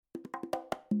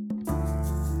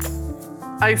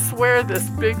I swear this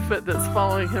Bigfoot that's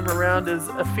following him around is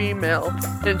a female,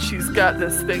 and she's got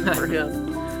this thing for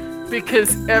him.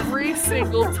 Because every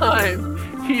single time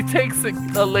he takes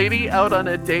a lady out on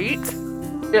a date,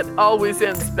 it always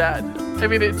ends bad. I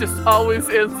mean, it just always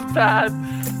ends bad.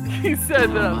 He said,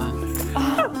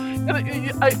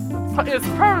 it's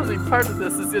probably part of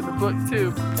this is in the book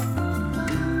too.